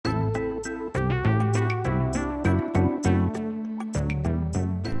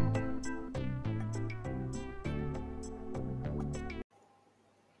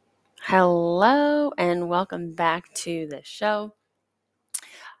Hello and welcome back to the show.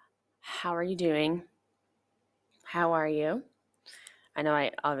 How are you doing? How are you? I know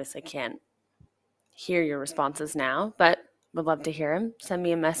I obviously can't hear your responses now, but would love to hear them. Send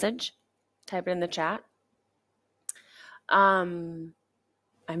me a message, type it in the chat. Um,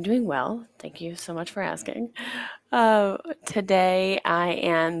 I'm doing well. Thank you so much for asking. Today I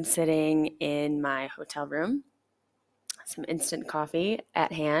am sitting in my hotel room, some instant coffee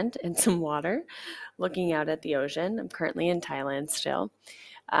at hand and some water, looking out at the ocean. I'm currently in Thailand still.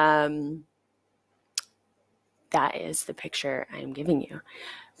 Um, that is the picture I'm giving you.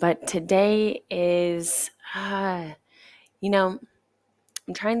 But today is, I'm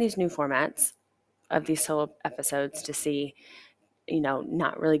trying these new formats of these solo episodes to see,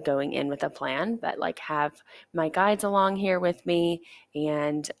 not really going in with a plan, but like have my guides along here with me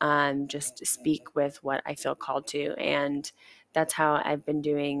and just speak with what I feel called to. And that's how I've been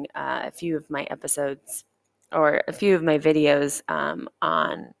doing a few of my episodes or a few of my videos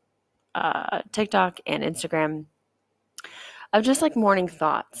on TikTok and Instagram of just like morning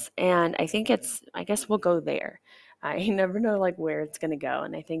thoughts. And I guess we'll go there. I never know like where it's going to go.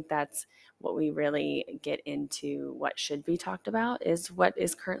 And I think that's what we really get into what should be talked about is what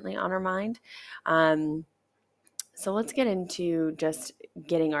is currently on our mind. Um, so let's get into just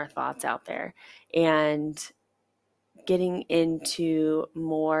getting our thoughts out there and getting into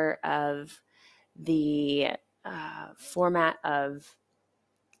more of the format of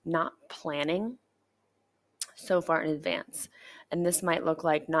not planning so far in advance. And this might look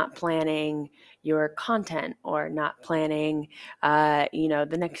like not planning your content or not planning,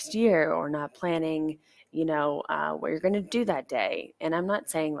 the next year or not planning, what you're going to do that day. And I'm not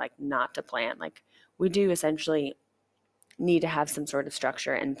saying like not to plan. Like we do essentially need to have some sort of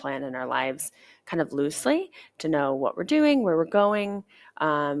structure and plan in our lives kind of loosely to know what we're doing, where we're going.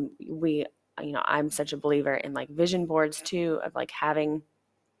 I'm such a believer in like vision boards too, of like having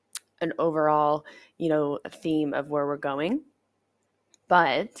an overall, theme of where we're going.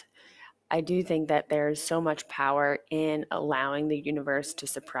 But I do think that there's so much power in allowing the universe to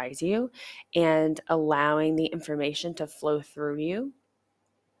surprise you and allowing the information to flow through you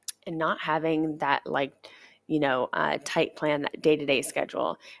and not having that tight plan, that day-to-day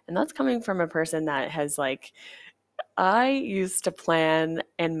schedule. And that's coming from a person that has like, I used to plan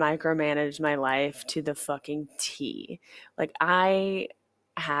and micromanage my life to the fucking T. Like I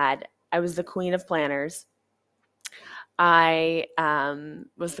was the queen of planners. I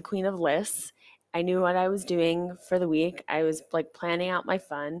was the queen of lists. I knew what I was doing for the week. I was like planning out my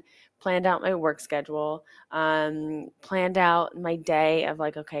fun, planned out my work schedule, planned out my day of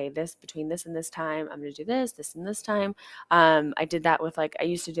like, okay, this between this and this time, I'm going to do this, this and this time. I did that with I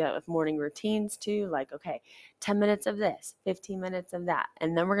used to do that with morning routines too. Like, okay, 10 minutes of this, 15 minutes of that.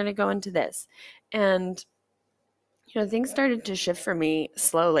 And then we're going to go into this. And things started to shift for me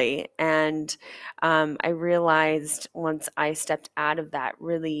slowly. And I realized once I stepped out of that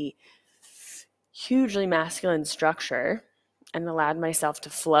really hugely masculine structure and allowed myself to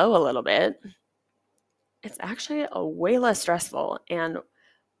flow a little bit, it's actually a way less stressful and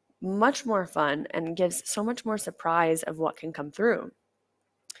much more fun and gives so much more surprise of what can come through.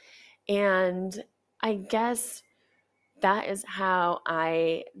 And I guess that is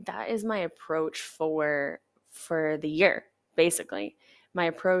my approach for the year, basically. My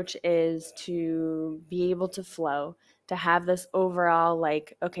approach is to be able to flow, to have this overall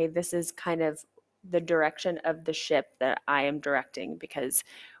like, okay, this is kind of the direction of the ship that I am directing because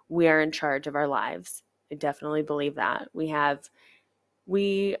we are in charge of our lives. I definitely believe that. We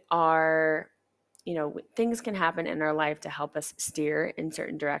are, things can happen in our life to help us steer in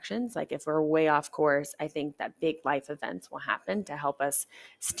certain directions. Like if we're way off course, I think that big life events will happen to help us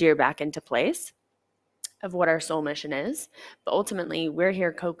steer back into place of what our soul mission is. But ultimately, we're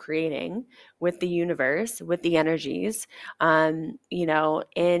here co-creating with the universe, with the energies, in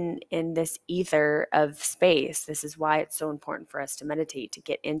this ether of space. This is why it's so important for us to meditate, to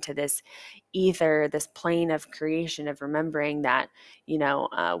get into this ether, this plane of creation, of remembering that,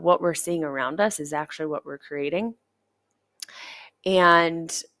 what we're seeing around us is actually what we're creating.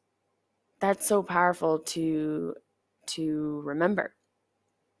 And that's so powerful to remember.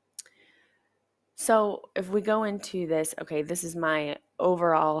 So if we go into this, okay, this is my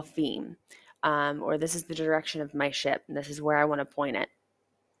overall theme, or this is the direction of my ship, and this is where I want to point it.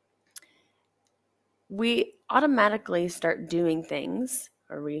 We automatically start doing things,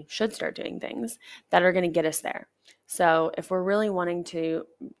 or we should start doing things that are going to get us there. So if we're really wanting to,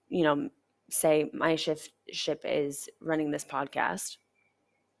 say my ship is running this podcast,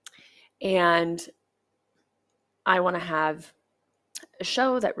 and I want to have a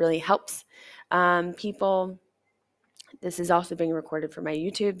show that really helps people. This is also being recorded for my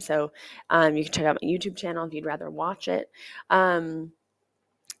YouTube, so you can check out my YouTube channel if you'd rather watch it.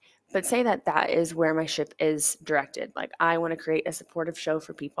 But say that that is where my ship is directed. Like, I want to create a supportive show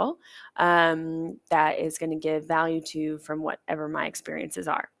for people that is going to give value to from whatever my experiences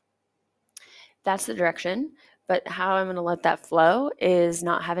are. That's the direction. But how I'm going to let that flow is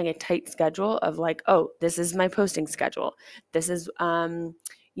not having a tight schedule of like, oh, this is my posting schedule. This is, when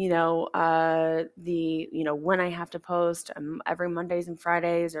I have to post every Mondays and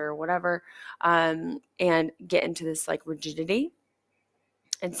Fridays or whatever, and get into this like rigidity.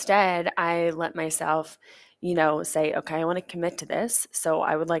 Instead, I let myself, say, okay, I want to commit to this. So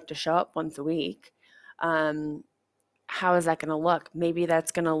I would like to show up once a week. How is that going to look? Maybe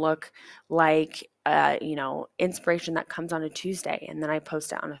that's going to look like, inspiration that comes on a Tuesday and then I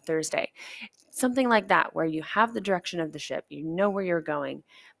post it on a Thursday. Something like that, where you have the direction of the ship, you know where you're going,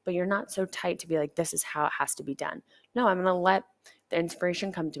 but you're not so tight to be like, this is how it has to be done. No, I'm going to let the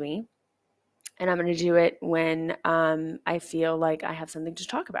inspiration come to me. And I'm going to do it when I feel like I have something to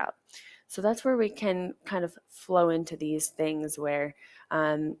talk about. So that's where we can kind of flow into these things where,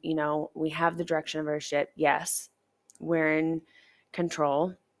 we have the direction of our ship. Yes, we're in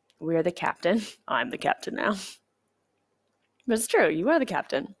control. We're the captain. I'm the captain now. But it's true. You are the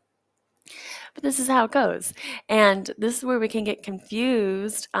captain. But this is how it goes. And this is where we can get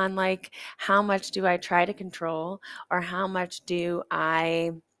confused on like, how much do I try to control, or how much do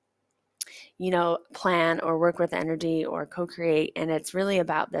I plan or work with energy or co-create. And it's really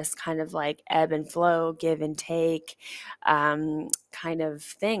about this kind of like ebb and flow, give and take kind of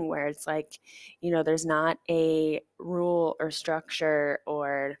thing where it's like, there's not a rule or structure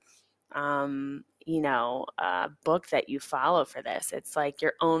or, a book that you follow for this. It's like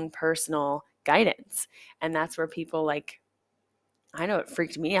your own personal guidance. And that's where people like, I know it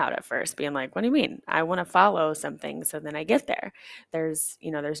freaked me out at first, being like, what do you mean? I want to follow something so then I get there. There's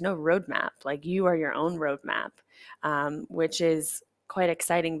no roadmap. Like, you are your own roadmap, which is quite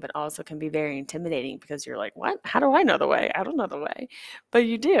exciting, but also can be very intimidating because you're like, what? How do I know the way? I don't know the way, but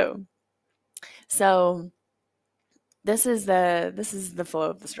you do. So this is the flow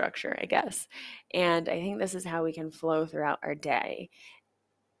of the structure, I guess. And I think this is how we can flow throughout our day,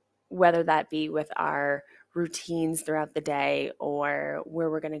 whether that be with our routines throughout the day or where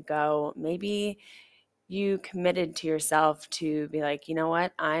we're going to go. Maybe you committed to yourself to be like, you know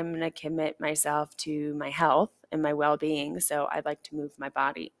what, I'm going to commit myself to my health and my well-being. So I'd like to move my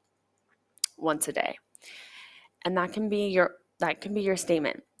body once a day. And that can be your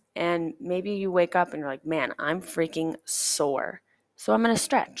statement. And maybe you wake up and you're like, man, I'm freaking sore. So I'm going to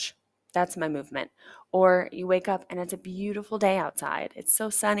stretch. That's my movement. Or you wake up and it's a beautiful day outside. It's so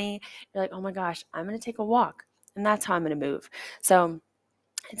sunny. You're like, oh my gosh, I'm going to take a walk. And that's how I'm going to move. So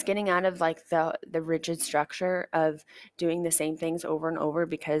it's getting out of like the rigid structure of doing the same things over and over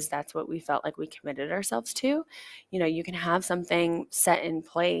because that's what we felt like we committed ourselves to. You can have something set in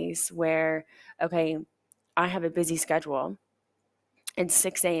place where, okay, I have a busy schedule and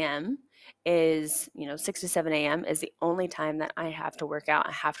 6 a.m. is, 6 to 7 a.m. is the only time that I have to work out.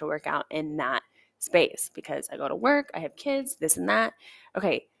 I have to work out in that space because I go to work, I have kids, this and that.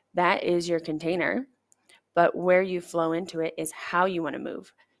 Okay, that is your container. But where you flow into it is how you want to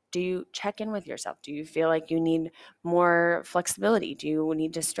move. Do you check in with yourself? Do you feel like you need more flexibility? Do you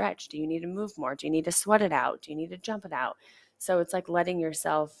need to stretch? Do you need to move more? Do you need to sweat it out? Do you need to jump it out? So it's like letting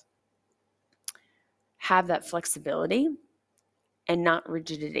yourself have that flexibility and not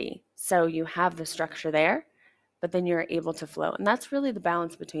rigidity. So you have the structure there, but then you're able to flow. And that's really the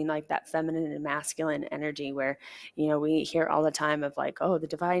balance between like that feminine and masculine energy where, we hear all the time of like, oh, the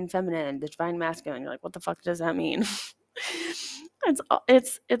divine feminine, the divine masculine. You're like, what the fuck does that mean?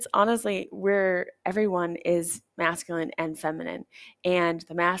 It's honestly where everyone is masculine and feminine. And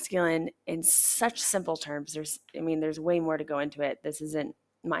the masculine, in such simple terms, there's way more to go into it. This isn't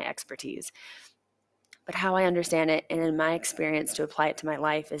my expertise. But how I understand it, and in my experience to apply it to my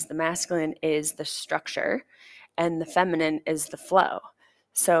life, is the masculine is the structure and the feminine is the flow.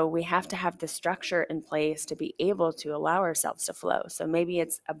 So we have to have the structure in place to be able to allow ourselves to flow. So maybe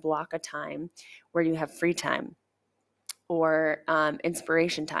it's a block of time where you have free time or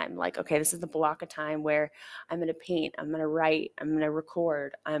inspiration time. Like, okay, this is the block of time where I'm going to paint, I'm going to write, I'm going to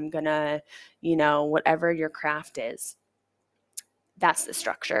record, I'm going to, whatever your craft is. That's the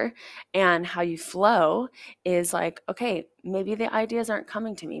structure. And how you flow is like, okay, maybe the ideas aren't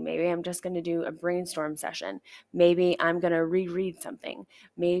coming to me. Maybe I'm just going to do a brainstorm session. Maybe I'm going to reread something.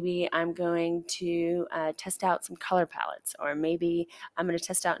 Maybe I'm going to test out some color palettes, or maybe I'm going to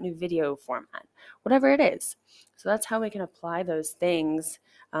test out new video format, whatever it is. So that's how we can apply those things,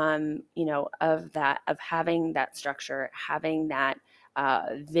 of having that structure, having that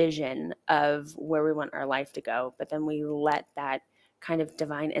vision of where we want our life to go. But then we let that kind of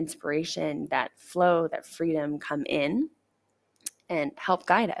divine inspiration, that flow, that freedom come in and help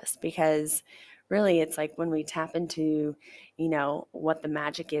guide us. Because really, it's like when we tap into, what the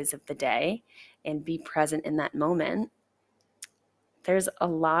magic is of the day and be present in that moment, there's a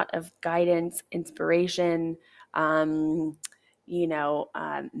lot of guidance, inspiration,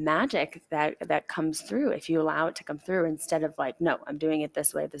 magic that comes through if you allow it to come through, instead of like, no, I'm doing it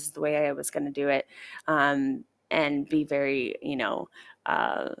this way. This is the way I was going to do it. And be very,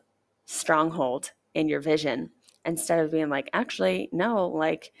 stronghold in your vision, instead of being like, actually, no,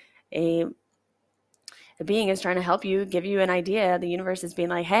 like a being is trying to help you, give you an idea. The universe is being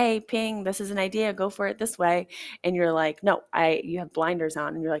like, hey, ping, this is an idea, go for it this way. And you're like, no, you have blinders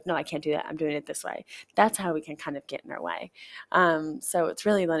on, and you're like, no, I can't do that. I'm doing it this way. That's how we can kind of get in our way. So it's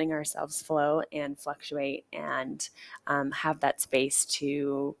really letting ourselves flow and fluctuate, and have that space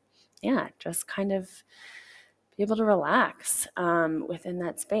to, just kind of be able to relax within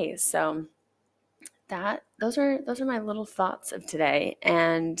that space. So those are my little thoughts of today.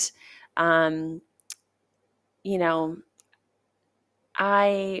 And I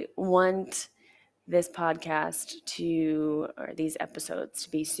want this podcast or these episodes to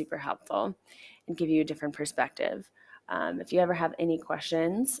be super helpful and give you a different perspective. If you ever have any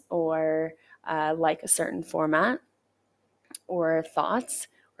questions, or like a certain format or thoughts,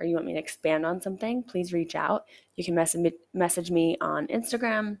 or you want me to expand on something, please reach out. You can message me on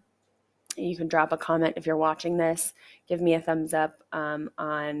Instagram. You can drop a comment if you're watching this. Give me a thumbs up on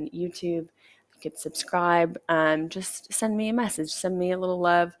YouTube. You could subscribe. Just send me a message. Send me a little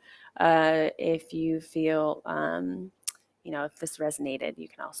love. If you feel, if this resonated, you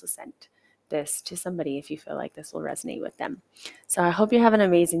can also send this to somebody if you feel like this will resonate with them. So I hope you have an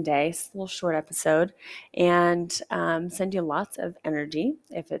amazing day. It's a little short episode, and send you lots of energy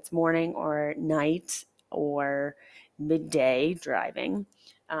if it's morning or night or midday driving.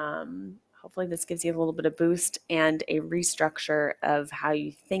 Hopefully this gives you a little bit of boost and a restructure of how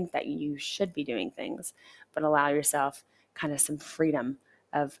you think that you should be doing things, but allow yourself kind of some freedom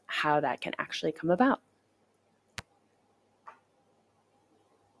of how that can actually come about.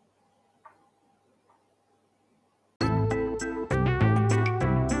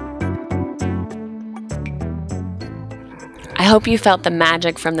 I hope you felt the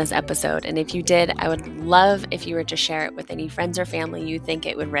magic from this episode, and if you did, I would love if you were to share it with any friends or family you think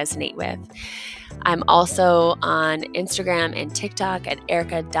it would resonate with. I'm also on Instagram and TikTok at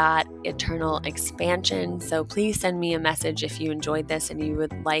erica.eternalexpansion, so please send me a message if you enjoyed this and you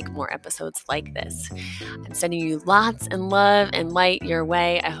would like more episodes like this. I'm sending you lots and love and light your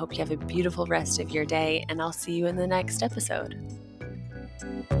way. I hope you have a beautiful rest of your day, and I'll see you in the next episode.